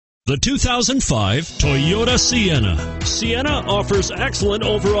The 2005 Toyota Sienna. Sienna offers excellent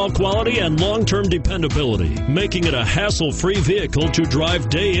overall quality and long-term dependability, making it a hassle-free vehicle to drive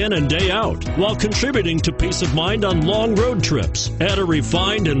day in and day out, while contributing to peace of mind on long road trips. Add a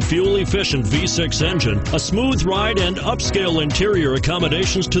refined and fuel-efficient V6 engine, a smooth ride, and upscale interior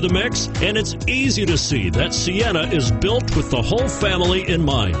accommodations to the mix, and it's easy to see that Sienna is built with the whole family in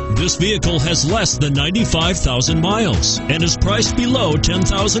mind. This vehicle has less than 95,000 miles and is priced below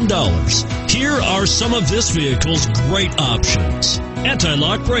 $10,000. Here are some of this vehicle's great options: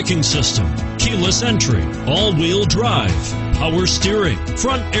 anti-lock braking system, keyless entry, all-wheel drive, power steering,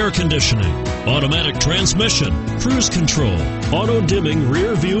 front air conditioning, automatic transmission, cruise control, auto-dimming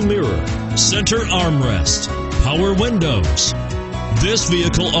rear view mirror, center armrest, power windows. This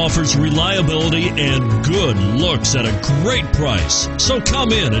vehicle offers reliability and good looks at a great price. So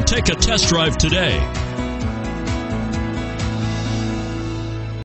come in and take a test drive today.